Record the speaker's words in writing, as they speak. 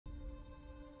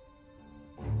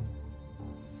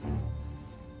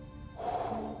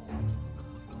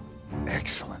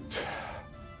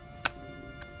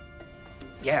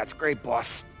Yeah, it's great,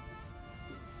 boss.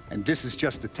 And this is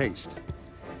just a taste.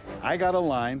 I got a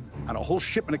line on a whole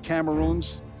shipment of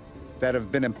Cameroons that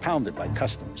have been impounded by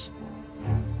customs.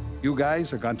 You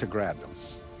guys are going to grab them.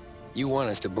 You want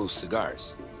us to boost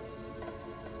cigars?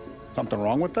 Something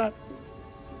wrong with that?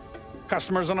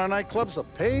 Customers in our nightclubs are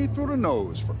paid through the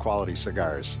nose for quality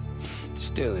cigars.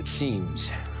 Still, it seems...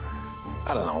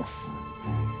 I don't know.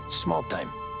 Small time.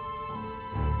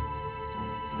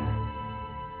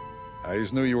 I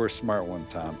just knew you were a smart one,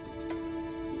 Tom.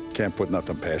 Can't put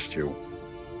nothing past you.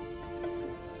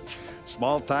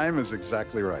 Small time is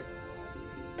exactly right.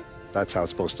 That's how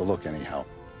it's supposed to look, anyhow.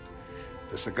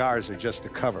 The cigars are just a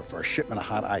cover for a shipment of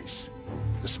hot ice.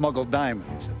 The smuggled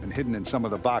diamonds have been hidden in some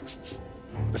of the boxes.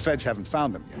 The feds haven't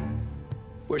found them yet.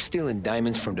 We're stealing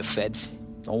diamonds from the feds?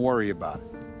 Don't worry about it.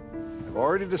 I've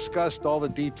already discussed all the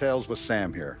details with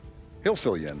Sam here. He'll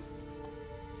fill you in.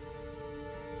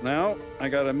 Now, I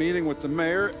got a meeting with the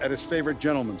mayor at his favorite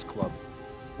gentleman's club.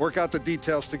 Work out the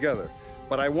details together.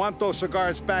 But I want those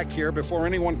cigars back here before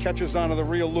anyone catches on to the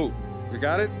real loot. You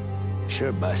got it?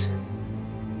 Sure, boss.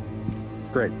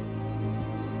 Great.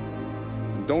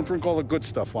 And don't drink all the good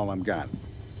stuff while I'm gone.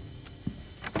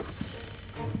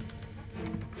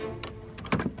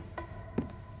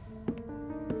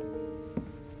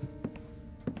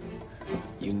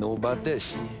 You know about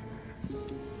this?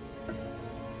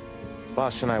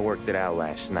 Boss and I worked it out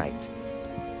last night.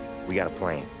 We got a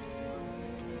plan.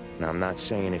 Now, I'm not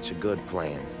saying it's a good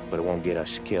plan, but it won't get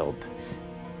us killed.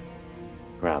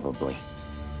 Probably.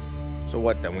 So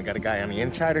what then? We got a guy on the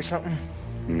inside or something?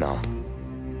 No.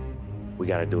 We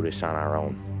gotta do this on our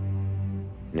own.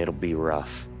 And it'll be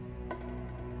rough.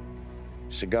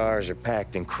 Cigars are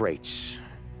packed in crates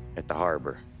at the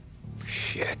harbor.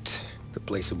 Shit. The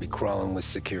place will be crawling with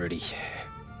security.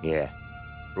 Yeah.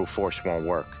 Brute force won't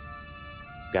work.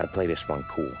 Gotta play this one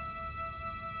cool.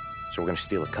 So we're gonna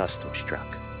steal a customs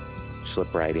truck.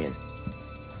 Slip right in.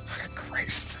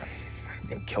 Christ.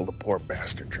 And kill the poor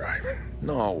bastard driver.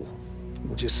 No.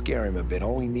 We'll just scare him a bit.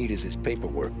 All we need is his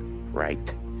paperwork.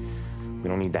 Right. We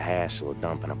don't need the hassle of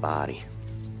dumping a body.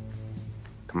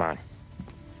 Come on.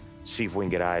 See if we can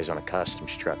get eyes on a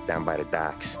customs truck down by the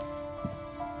docks.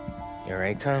 You all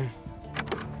right, Tom?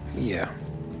 Yeah.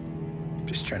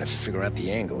 Just trying to figure out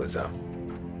the angle is up.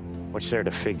 What's there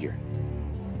to figure?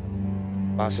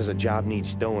 Boss says a job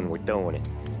needs doing, we're doing it.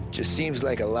 Just seems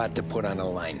like a lot to put on the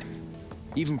line.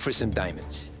 Even for some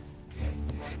diamonds.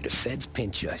 If the feds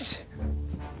pinch us,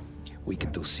 we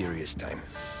could do serious time.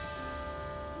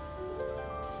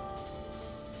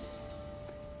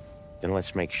 Then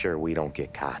let's make sure we don't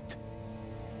get caught.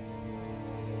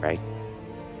 Right?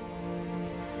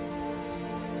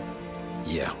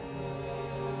 Yeah.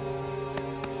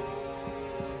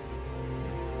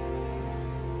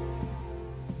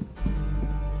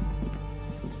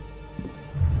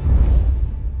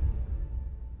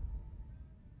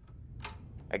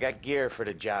 I got gear for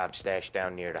the job stashed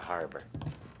down near the harbor.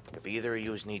 If either of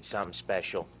yous need something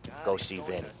special, go see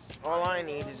Vinny. All I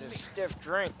need is a stiff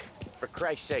drink. For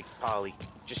Christ's sake, Polly,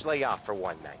 just lay off for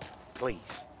one night, please.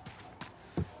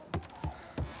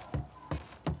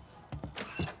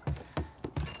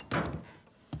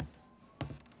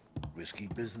 Risky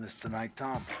business tonight,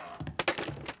 Tom.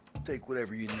 Take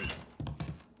whatever you need.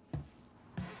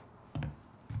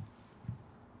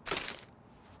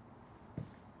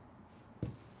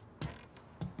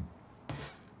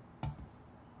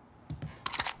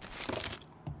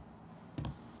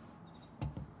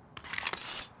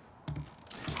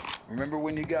 Remember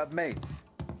when you got made?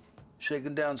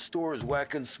 Shaking down stores,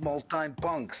 whacking small-time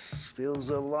punks. Feels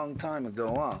a long time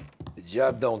ago, huh? The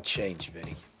job don't change,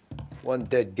 Vinny. One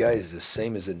dead guy is the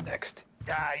same as the next.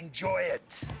 Ah, enjoy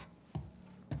it.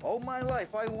 All my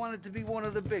life, I wanted to be one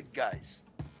of the big guys.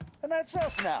 And that's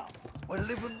us now. We're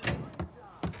living...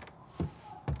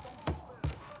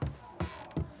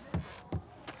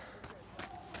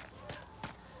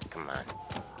 Come on,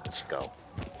 let's go.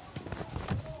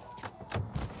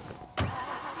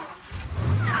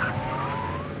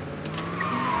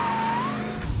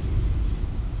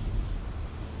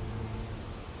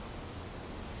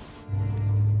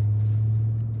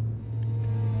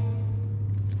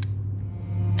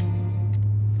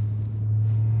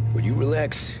 Will you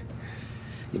relax?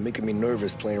 You're making me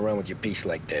nervous playing around with your piece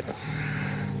like that.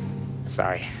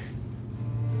 Sorry.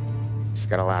 Just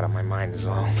got a lot on my mind is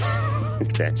all.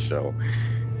 That's so.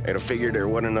 I'd have figured there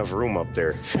wasn't enough room up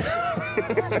there.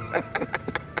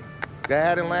 Go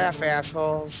ahead and laugh,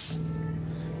 assholes.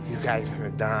 You guys are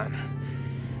done.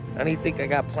 I don't even think I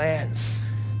got plans.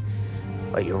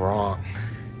 But you're wrong.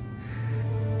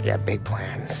 I got big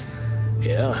plans.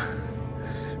 Yeah?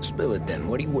 Spill it then.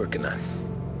 What are you working on?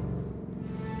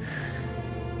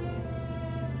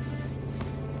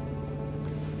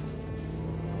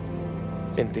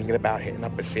 Been thinking about hitting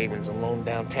up a savings and loan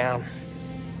downtown.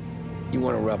 You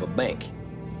want to rob a bank?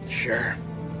 Sure.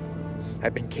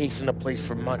 I've been casing the place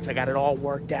for months. I got it all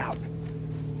worked out.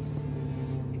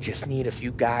 I just need a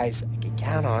few guys I can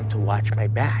count on to watch my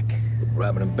back.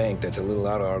 Robbing a bank, that's a little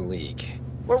out of our league.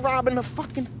 We're robbing the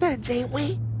fucking feds, ain't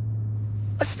we?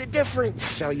 What's the difference?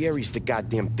 Salieri's the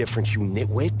goddamn difference, you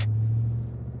nitwit.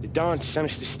 The Don sent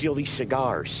us to steal these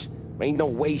cigars. Ain't no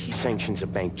way he sanctions a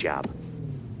bank job.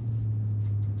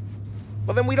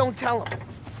 Well, then we don't tell him.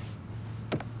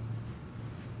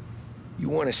 You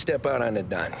want to step out on the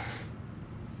Don?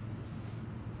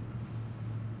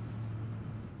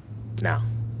 No.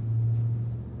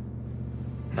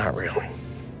 Not really.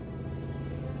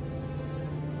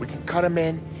 We can cut him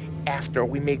in after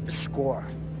we make the score.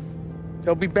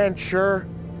 He'll be bent, sure,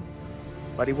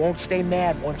 but he won't stay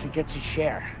mad once he gets his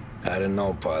share. I don't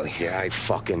know, Paulie. Yeah, I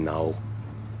fucking know.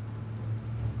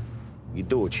 You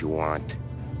do what you want.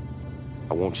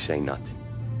 I won't say nothing.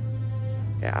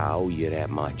 Yeah, I owe you that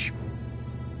much.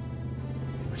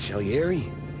 But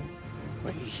Salieri?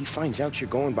 Well, he finds out you're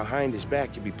going behind his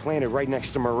back, you'll be planted right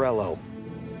next to Morello.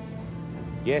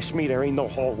 You ask me, there ain't no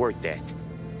haul worth that.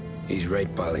 He's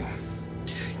right, Paulie.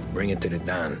 You bring it to the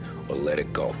Don or let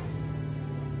it go.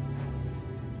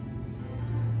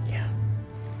 Yeah.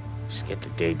 Just get to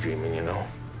daydreaming, you know?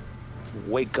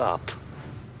 Wake up.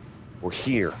 We're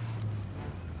here.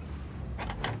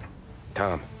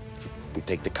 Tom, you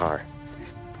take the car.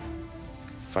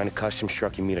 Find a customs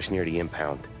truck and meet us near the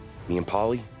impound. Me and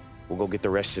Paulie, we'll go get the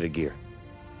rest of the gear.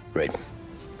 Right.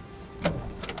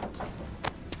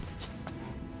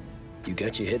 You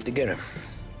got your head together.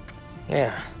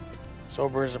 Yeah.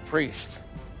 Sober as a priest.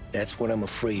 That's what I'm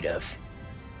afraid of.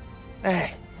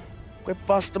 Hey, quit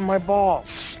busting my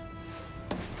balls.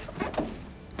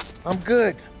 I'm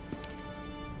good.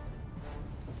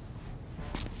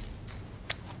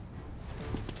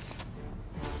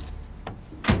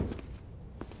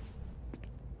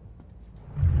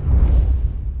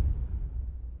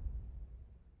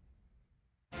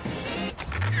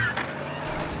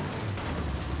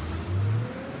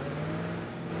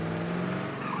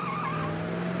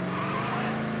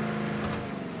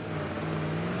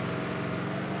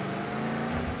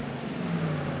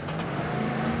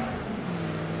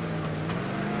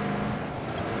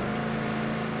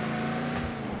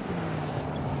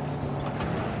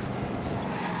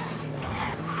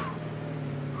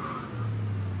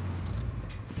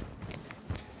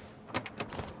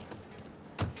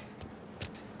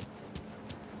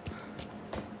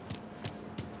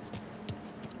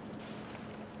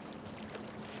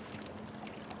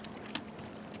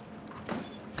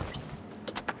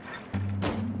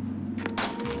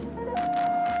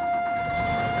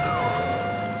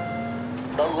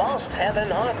 The Lost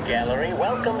Heaven Art Gallery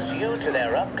welcomes you to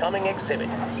their upcoming exhibit.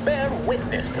 Bear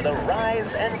witness to the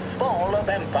rise and fall of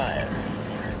empires.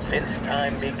 Since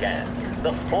time began,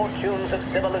 the fortunes of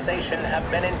civilization have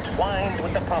been entwined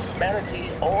with the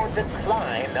prosperity or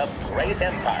decline of great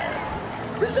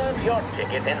empires. Reserve your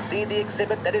ticket and see the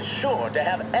exhibit that is sure to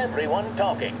have everyone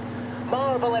talking.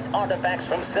 Marvel at artifacts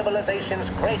from civilization's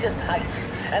greatest heights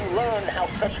and learn how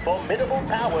such formidable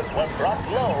powers were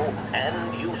brought low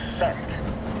and usurped.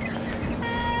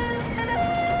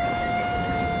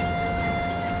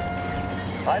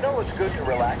 I know it's good to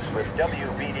relax with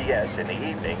WBDS in the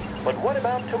evening, but what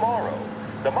about tomorrow?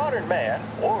 The modern man,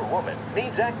 or woman,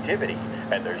 needs activity,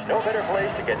 and there's no better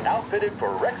place to get outfitted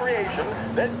for recreation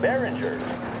than Behringer's.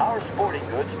 Our sporting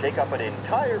goods take up an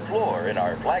entire floor in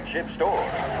our flagship store.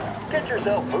 Get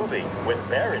yourself moving with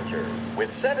Behringer's.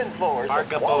 With 7 floors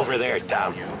Park up over there,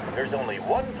 Tom. There's only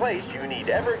one place you need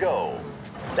ever go.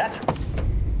 That's...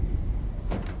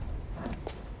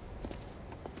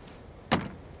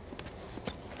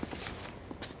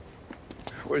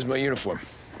 Where's my uniform?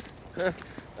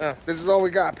 This is all we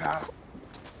got, pal.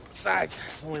 Besides,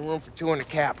 there's only room for 2 in the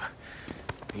cab.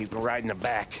 You can ride in the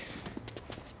back.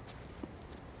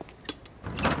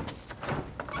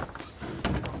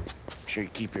 Sure you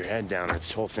keep your head down or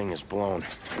this whole thing is blown.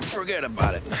 Forget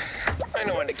about it. I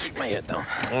know when to keep my head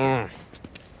down.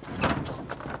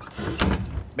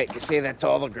 Bet you say that to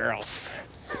all the girls.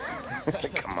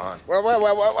 Come on. Well.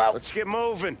 Let's get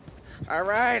moving. All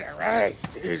right.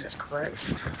 Jesus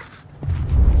Christ.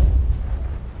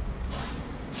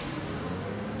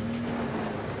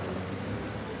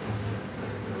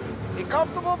 You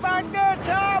comfortable back there,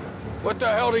 Tom? What the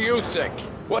hell do you think?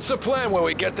 What's the plan when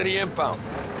we get to the impound?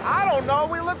 I don't know.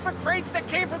 We look for crates that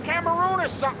came from Cameroon or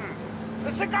something.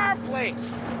 The cigar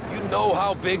place! You know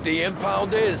how big the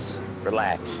impound is?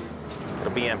 Relax.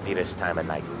 It'll be empty this time of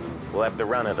night. We'll have the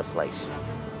run of the place.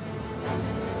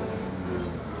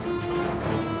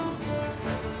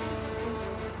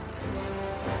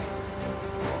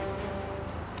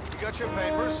 You got your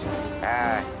papers?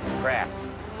 Crap.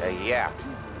 Yeah.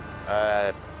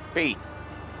 Pete,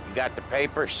 you got the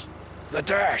papers? The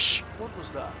dash. What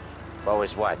was that? What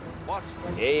was what? What?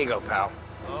 Here you go, pal.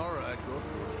 All right, good.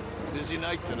 Busy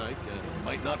night tonight.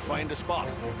 Might not find a spot.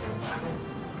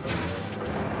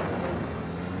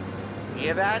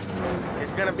 Hear that?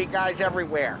 There's gonna be guys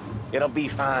everywhere. It'll be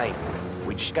fine.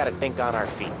 We just gotta think on our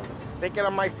feet. Thinking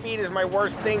on my feet is my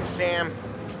worst thing, Sam.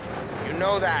 You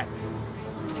know that.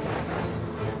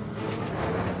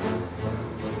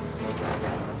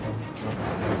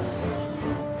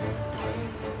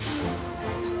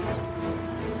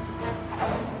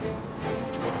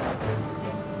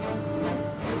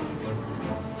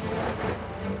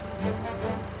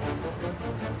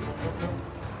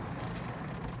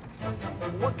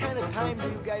 What kind of time do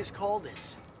you guys call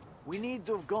this? We need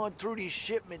to have gone through these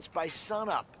shipments by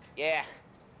sunup. Yeah.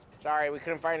 Sorry, we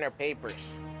couldn't find our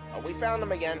papers. But we found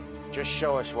them again. Just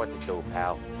show us what to do,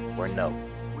 pal. We're no.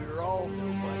 We're all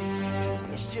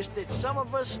nobody. It's just that some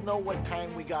of us know what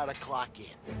time we gotta clock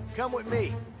in. Come with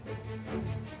me.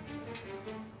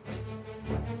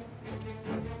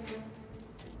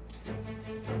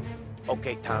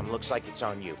 Okay, Tom, looks like it's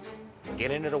on you.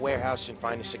 Get into the warehouse and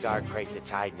find a cigar crate that's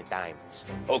hiding the diamonds.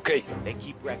 Okay. They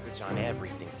keep records on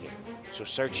everything here, so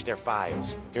search their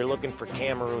files. You're looking for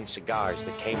Cameroon cigars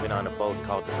that came in on a boat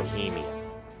called the Bohemia.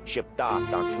 Shipped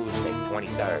docked on Tuesday,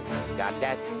 23rd. Got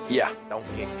that? Yeah. Don't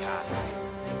get caught.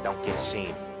 Don't get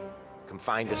seen. Come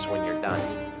find us when you're done.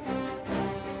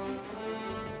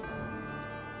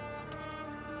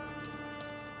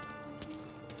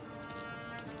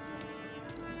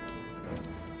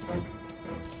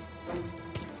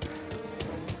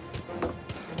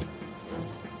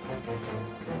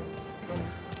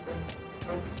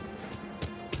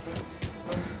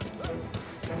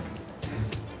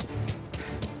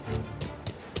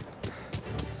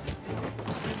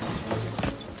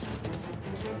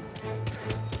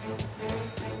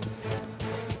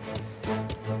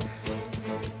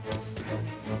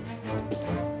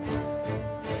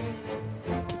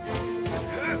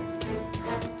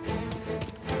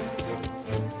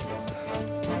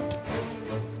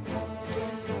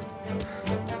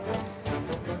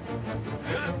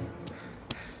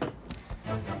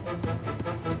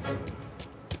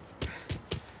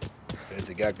 Feds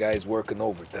have got guys working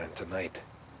overtime tonight.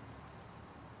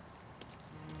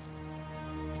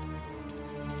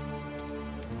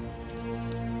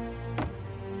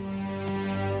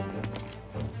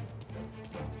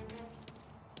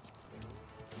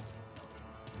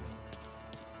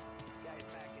 Guys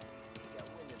back in DC got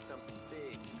wind that something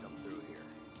big had come through here.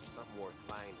 Something worth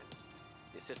finding.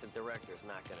 The assistant director's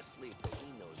not gonna sleep, but he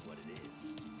knows what it is.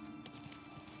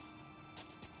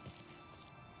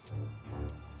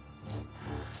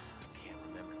 Can't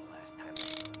remember the last time.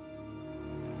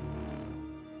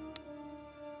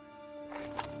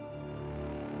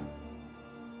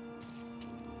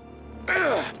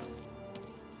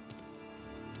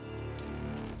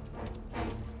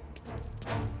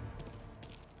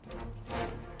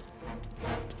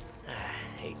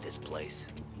 Hate this place.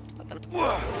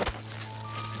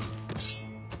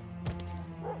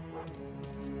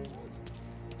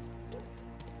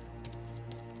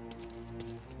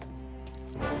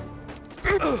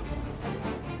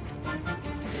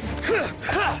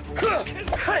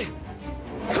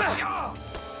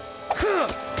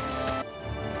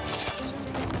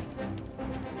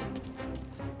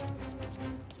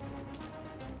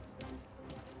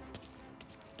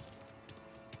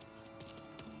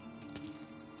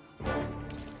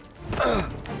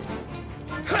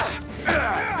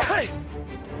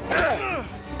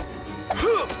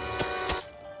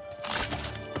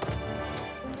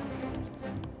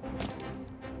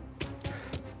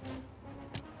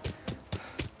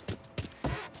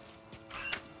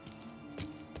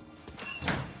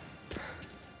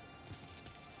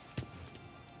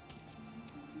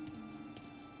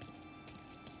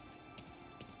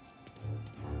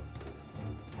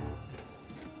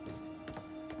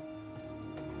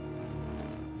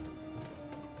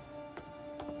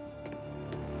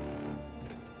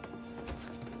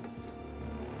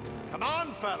 Come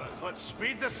on, fellas, let's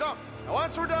speed this up. Now,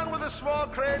 once we're done with the small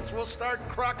crates, we'll start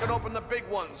cracking open the big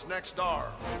ones next door.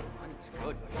 Money's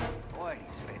good, but boy,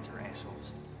 these feds are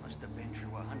assholes. Must have been through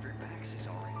 100 maxes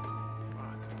already.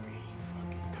 Fuck me,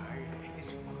 fucking tired of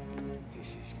this.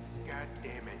 This is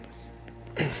goddamn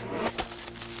endless.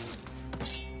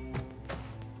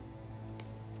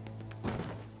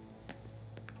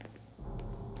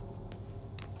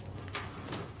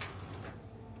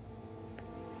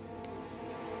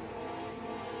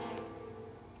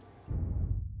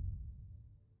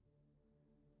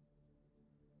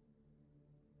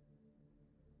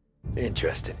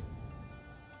 Interesting.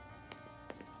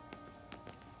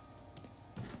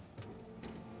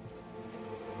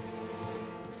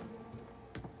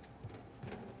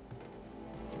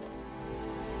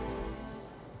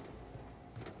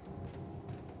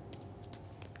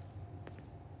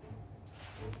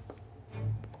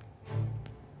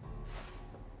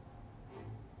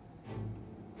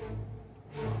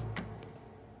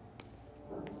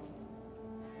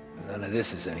 None of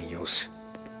this is any use.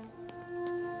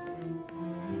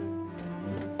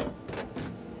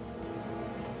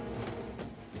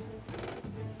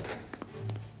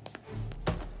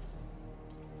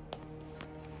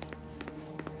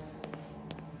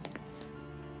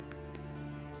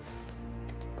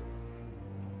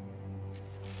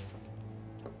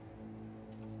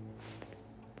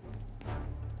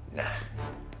 Nah,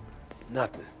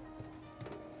 nothing.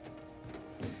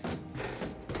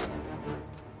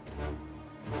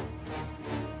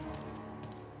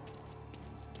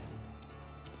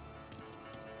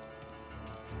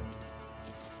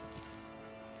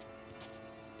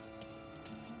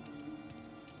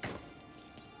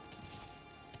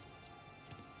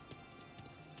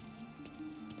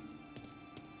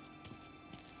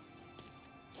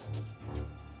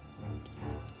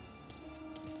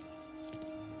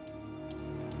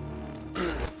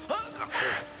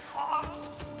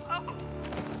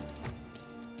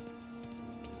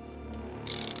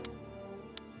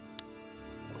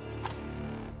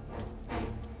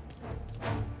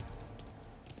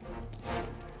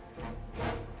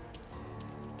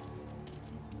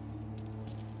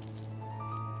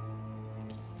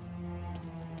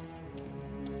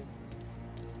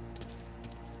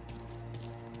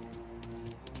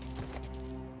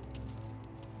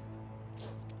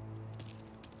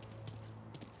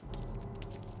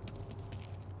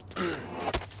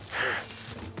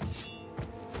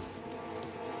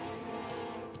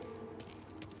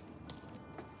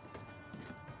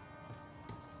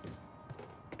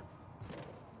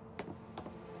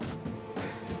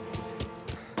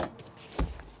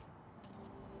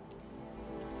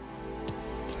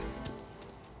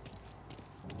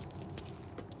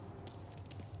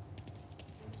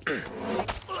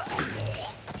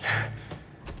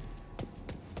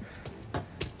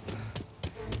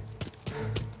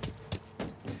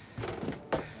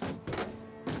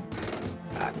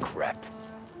 Ah, crap.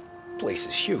 Place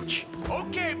is huge.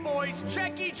 Okay, boys,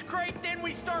 check each crate, then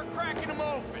we start cracking them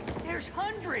open. There's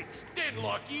hundreds! Then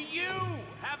lucky you,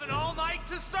 having all night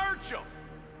to search them.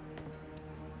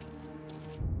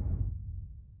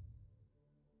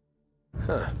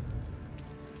 Huh.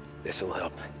 This'll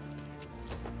help.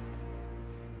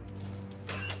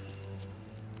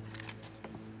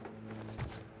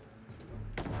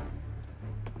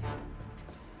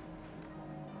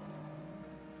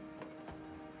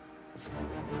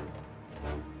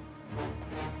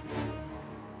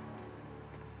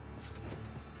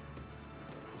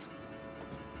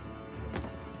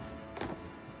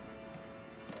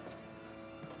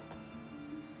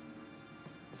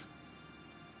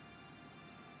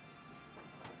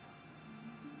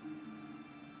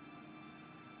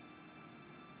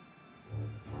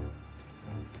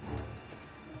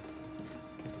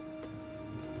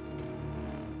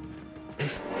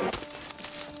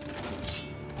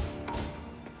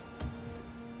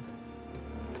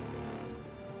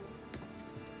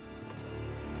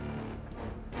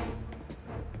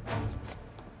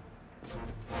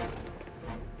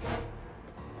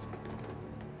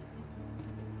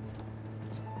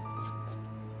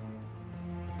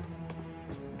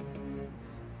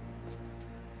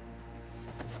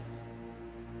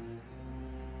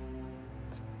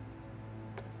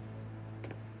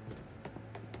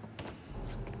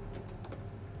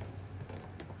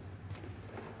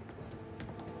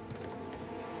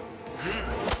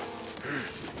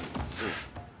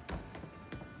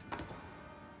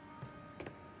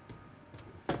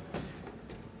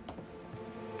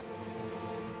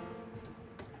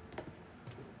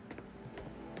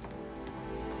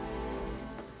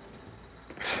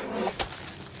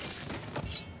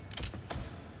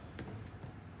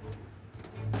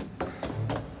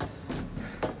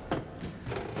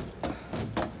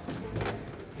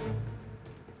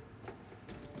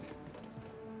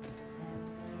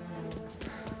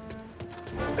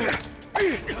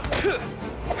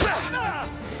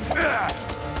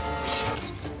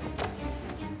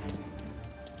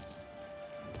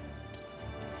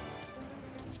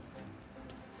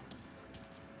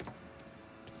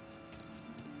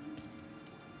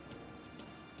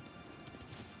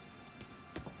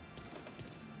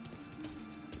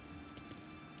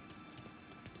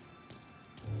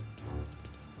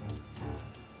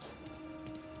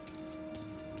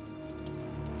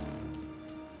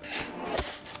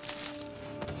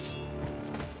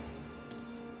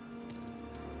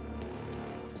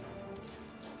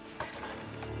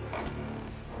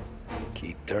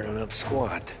 Keep turning up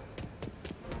squat.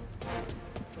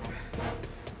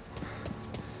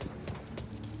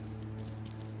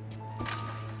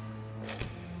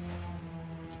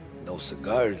 No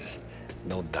cigars,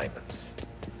 no diamonds.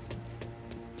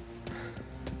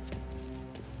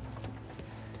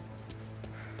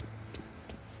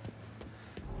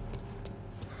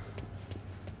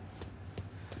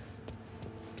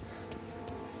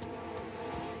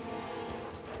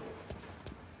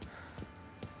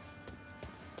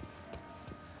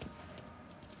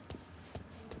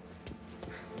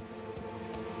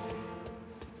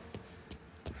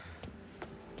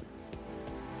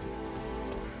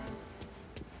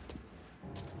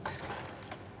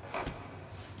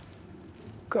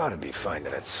 Gotta be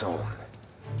finding it soon.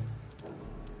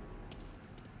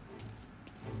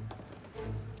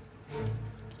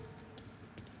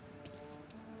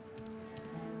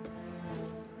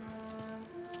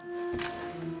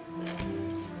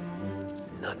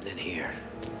 Nothing in here.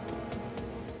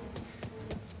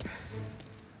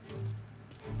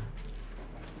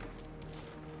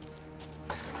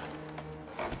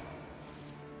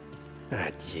 Ah,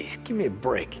 jeez, give me a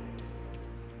break.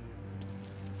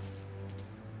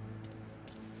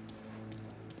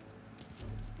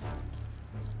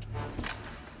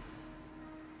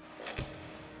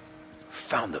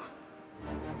 Found him.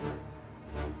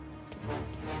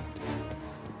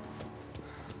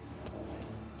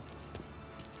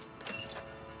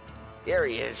 There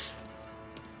he is.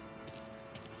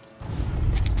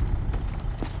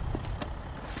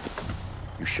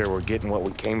 You sure we're getting what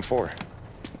we came for?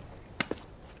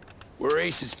 We're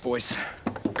aces, boys.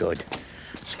 Good.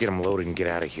 Let's get them loaded and get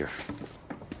out of here.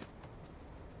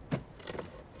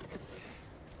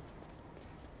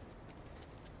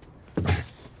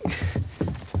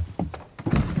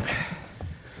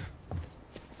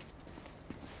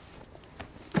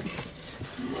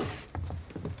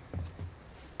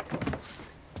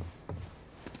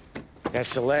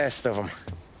 That's the last of them.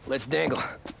 Let's dangle.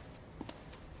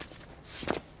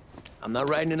 I'm not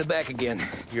riding in the back again.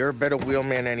 You're a better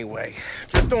wheelman anyway.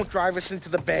 Just don't drive us into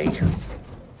the bay.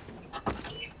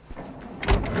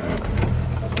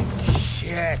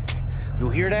 Shit. You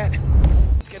hear that?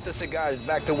 Let's get the cigars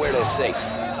back to where they're safe.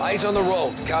 Eyes on the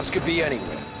road. Cops could be anywhere.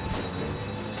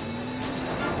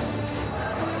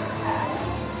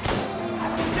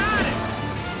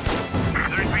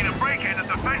 There's been a break-in at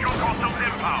the Federal Customs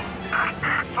impound.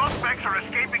 Suspects are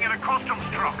escaping in a customs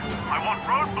truck. I want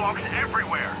roadblocks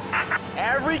everywhere.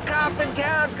 Every cop in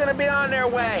town's gonna be on their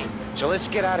way. So let's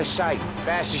get out of sight.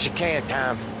 Fast as you can,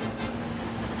 Tom.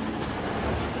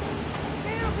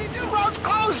 The road's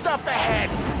closed up ahead.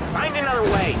 Find another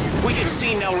way. We can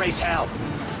see they'll raise hell.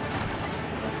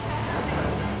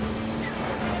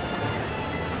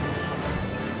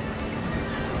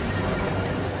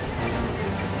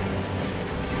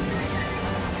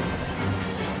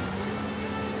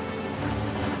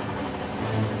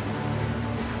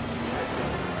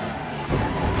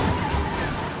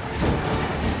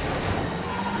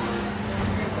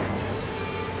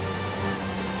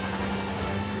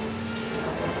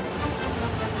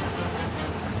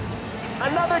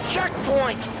 Another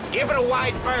checkpoint. Give it a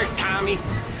wide berth, Tommy.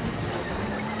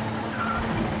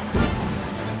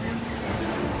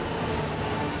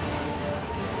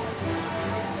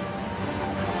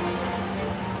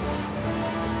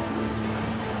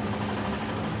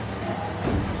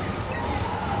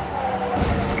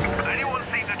 Anyone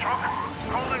seen the truck?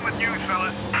 Calling with news,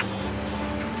 fellas.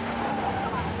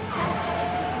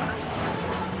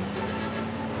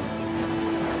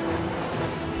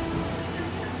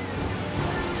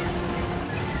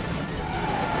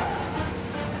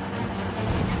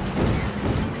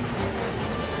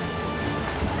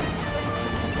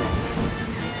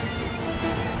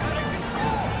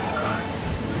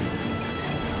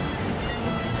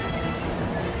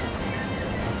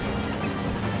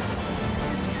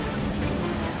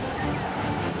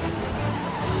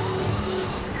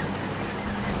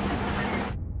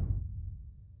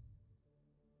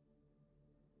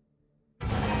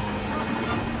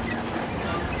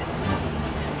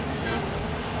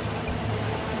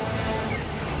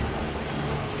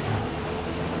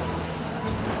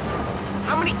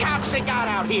 How many cops they got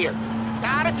out here?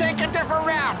 Gotta take a different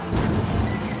route.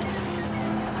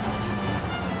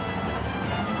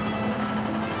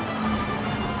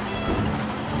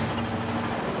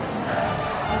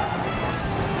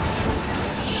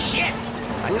 Shit!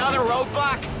 Another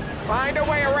roadblock? Find a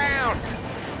way around.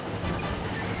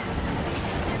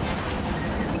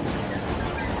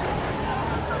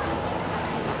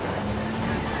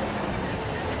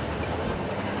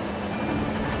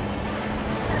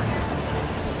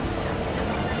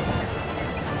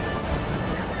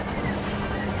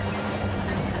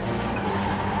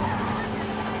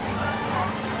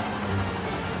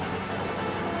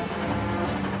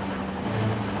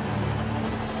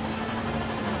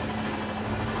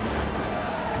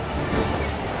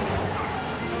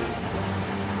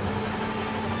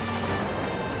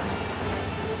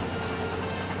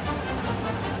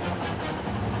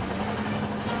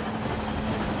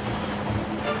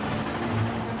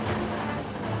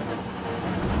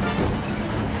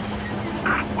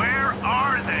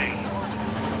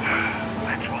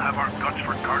 our guts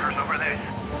for Carters over this?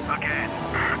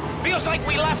 Again. Feels like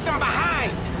we left them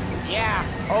behind. Yeah,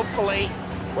 hopefully.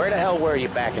 Where the hell were you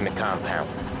back in the compound?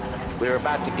 We were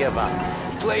about to give up.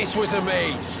 Place was a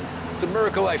maze. It's a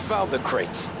miracle I found the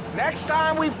crates. Next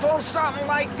time we pull something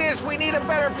like this, we need a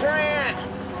better plan.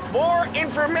 More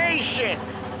information.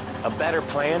 A better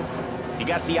plan? He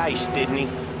got the ice, didn't he?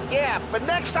 Yeah, but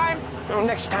next time... Well,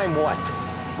 next time what?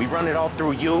 We run it all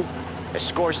through you? The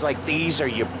scores like these are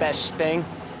your best thing?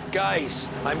 Guys,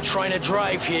 I'm trying to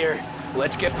drive here.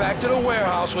 Let's get back to the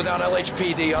warehouse without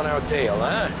LHPD on our tail,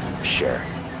 huh? Sure.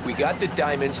 We got the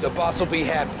diamonds, the boss will be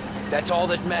happy. That's all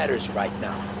that matters right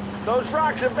now. Those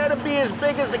rocks had better be as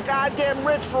big as the goddamn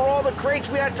ridge for all the crates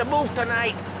we had to move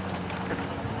tonight.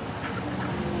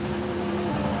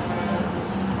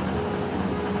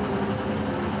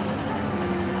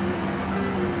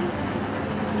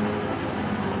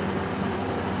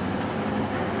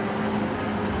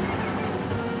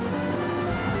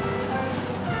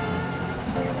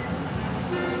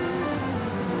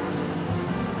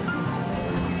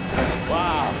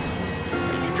 Wow.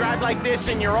 You drive like this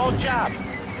in your old job?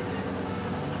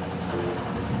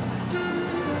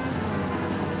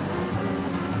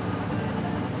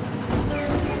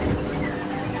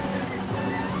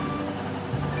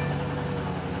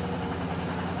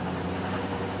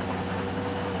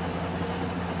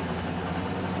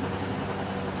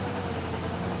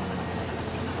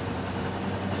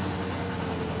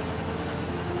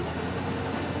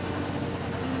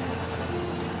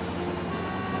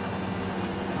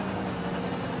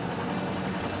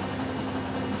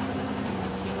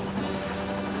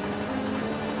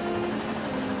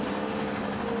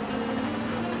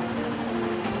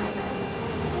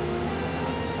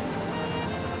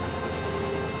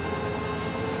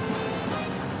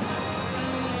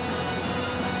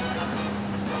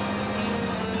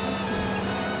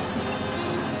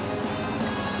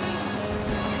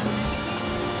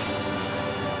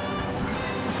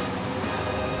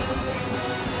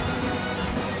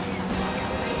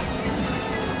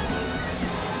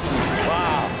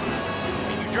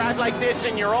 Like this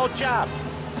in your old job?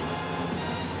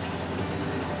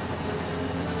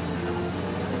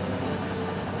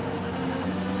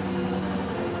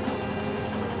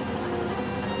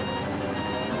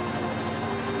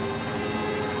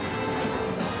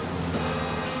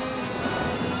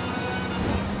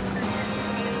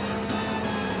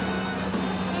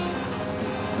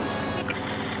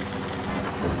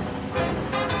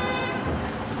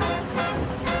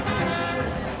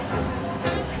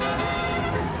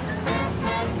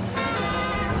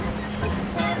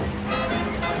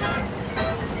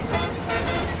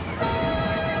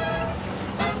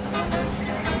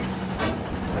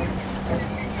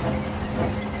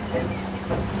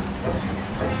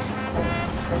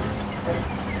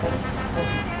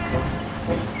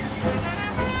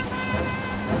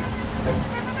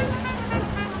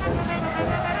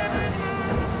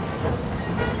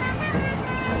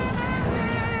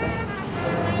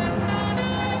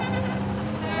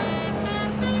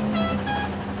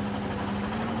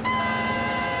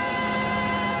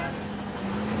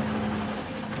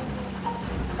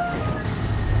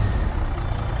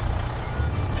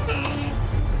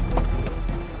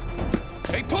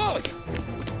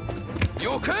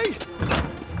 Okay?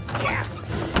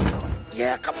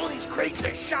 Yeah, a couple of these crates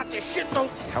are shot to shit, though.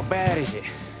 How bad is it?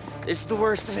 It's the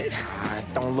worst of it. It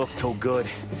don't look too good.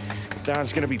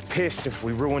 Don's gonna be pissed if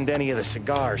we ruined any of the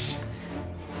cigars.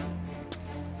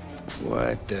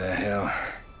 What the hell?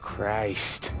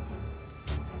 Christ.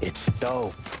 It's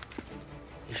dope.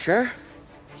 You sure?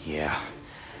 Yeah,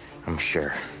 I'm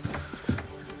sure.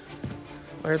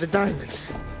 Where are the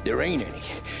diamonds? There ain't any.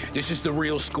 This is the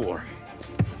real score.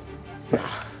 No.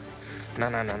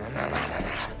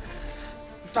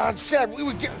 Don said we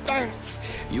would get diamonds.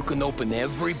 You can open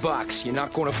every box. You're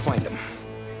not gonna find them.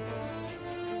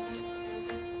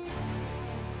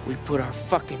 We put our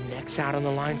fucking necks out on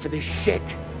the line for this shit.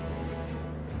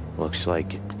 Looks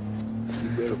like it. You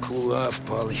better cool off,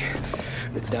 Paulie.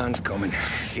 The Don's coming.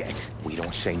 Shit. We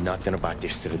don't say nothing about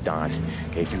this to the Don.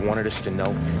 Okay, if you wanted us to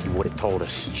know, you would have told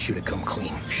us. You should have come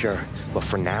clean. Sure, but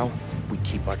for now, we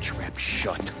keep our trap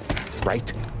shut.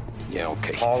 Right? Yeah,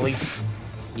 okay. Paulie?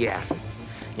 Yeah,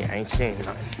 I ain't saying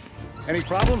nothing. Any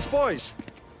problems, boys?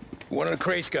 One of the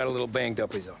crates got a little banged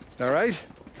up, is all. All right?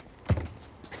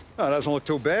 Oh, doesn't look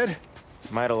too bad.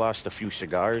 Might have lost a few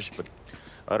cigars, but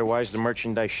otherwise the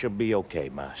merchandise should be okay,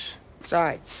 boss.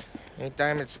 Besides, ain't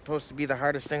diamonds supposed to be the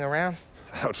hardest thing around?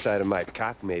 Outside of my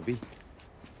cock, maybe.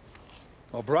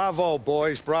 Well, bravo,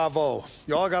 boys, bravo.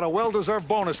 You all got a well-deserved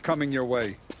bonus coming your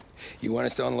way. You want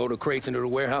us to unload the crates into the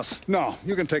warehouse? No,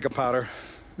 you can take a powder.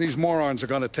 These morons are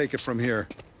gonna take it from here.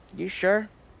 You sure?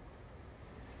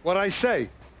 What'd I say?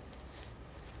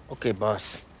 Okay,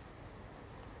 boss.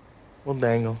 We'll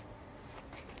dangle.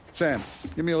 Sam,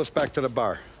 give me a lift back to the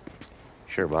bar.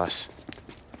 Sure, boss.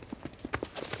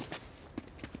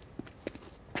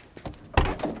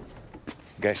 You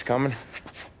guys coming?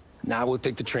 Nah, we'll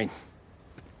take the train.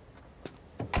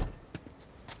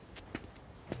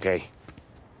 Okay.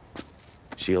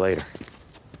 See you later.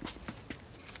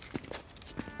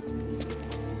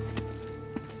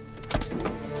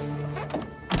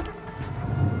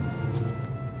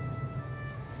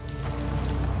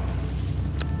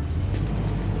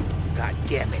 God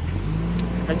damn it.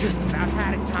 I just about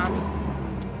had it, Tommy.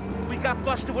 We got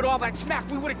busted with all that smack,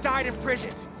 we would have died in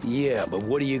prison. Yeah, but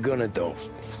what are you gonna do?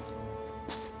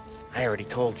 I already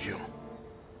told you.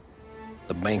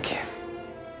 The bank.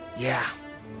 Yeah.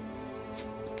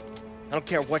 I don't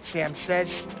care what Sam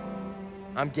says.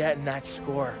 I'm getting that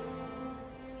score.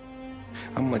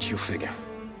 How much you figure?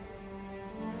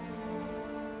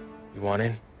 You want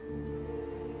in?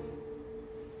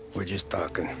 We're just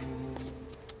talking.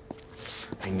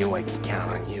 I knew I could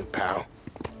count on you, pal.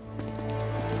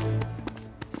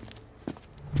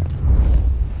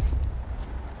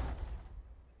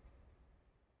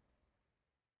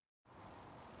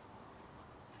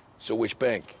 So which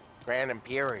bank? Grand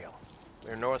Imperial.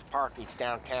 We're North Park, it's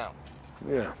downtown.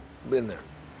 Yeah, been there.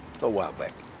 A while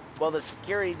back. Well, the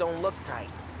security don't look tight.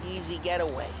 Easy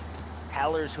getaway.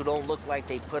 Tellers who don't look like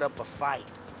they put up a fight.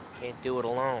 Can't do it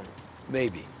alone.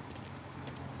 Maybe.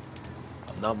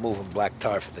 I'm not moving black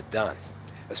tar for the Don.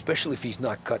 Especially if he's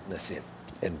not cutting us in.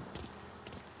 And...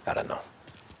 I don't know.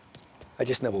 I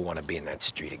just never want to be in that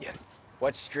street again.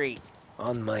 What street?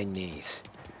 On my knees.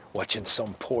 Watching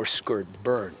some poor skirt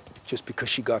burn. Just because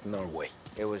she got in our way.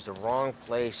 It was the wrong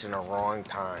place and the wrong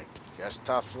time. Just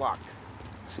tough luck.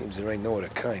 Seems there ain't no other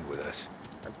kind with us.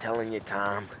 I'm telling you,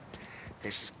 Tom,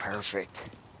 this is perfect.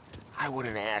 I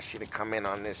wouldn't ask you to come in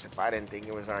on this if I didn't think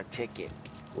it was our ticket.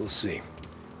 We'll see.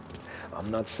 I'm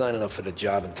not signing up for the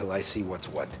job until I see what's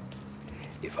what.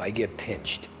 If I get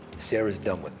pinched, Sarah's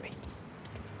done with me.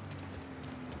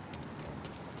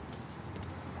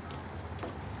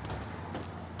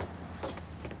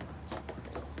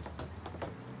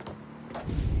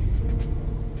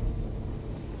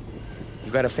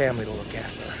 You got a family to look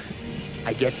after.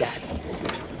 I get that.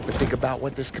 But think about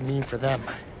what this could mean for them.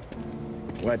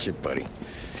 Watch it, buddy.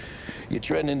 You're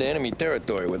treading into enemy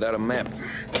territory without a map.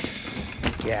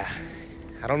 Yeah.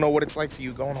 I don't know what it's like for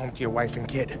you going home to your wife and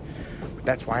kid. But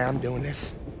that's why I'm doing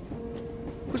this.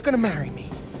 Who's gonna marry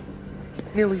me?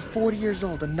 Nearly 40 years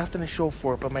old and nothing to show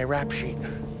for it but my rap sheet.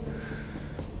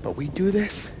 But we do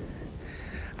this,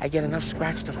 I get enough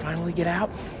scratch to finally get out?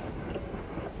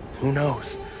 Who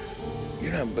knows?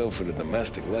 You're not built for the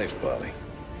domestic life, Polly.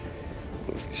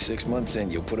 6 months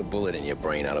in, you'll put a bullet in your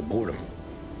brain out of boredom.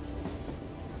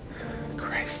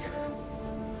 Christ.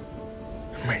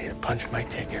 I'm ready to punch my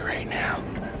ticket right now.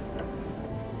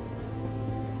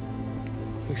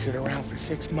 We sit around for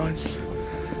 6 months,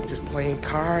 just playing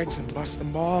cards and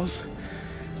busting balls,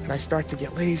 and I start to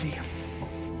get lazy.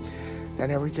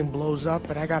 Then everything blows up,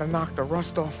 and I gotta knock the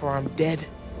rust off or I'm dead.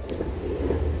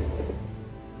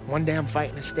 One day I'm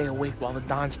fighting to stay awake while the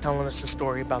Don's telling us a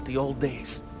story about the old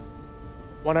days.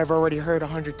 One I've already heard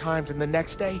 100 times, and the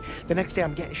next day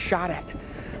I'm getting shot at,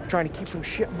 trying to keep some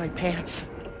shit in my pants.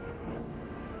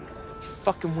 It's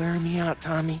fucking wearing me out,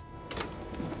 Tommy.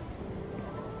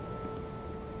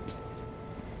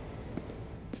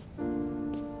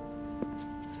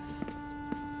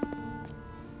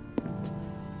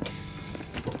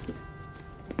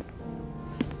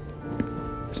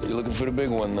 So you're looking for the big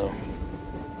one, though?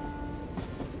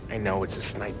 I know it's a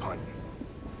snipe hunt.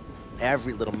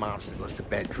 Every little monster goes to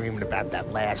bed dreaming about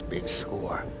that last big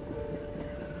score.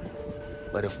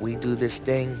 But if we do this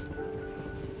thing,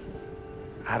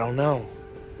 I don't know.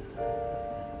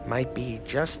 Might be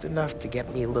just enough to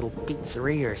get me a little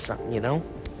pizzeria or something, you know?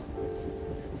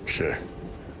 Sure.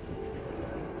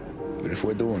 But if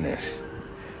we're doing this,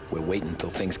 we're waiting until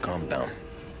things calm down.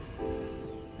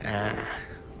 Ah,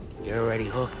 you're already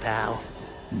hooked, pal.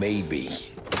 Maybe.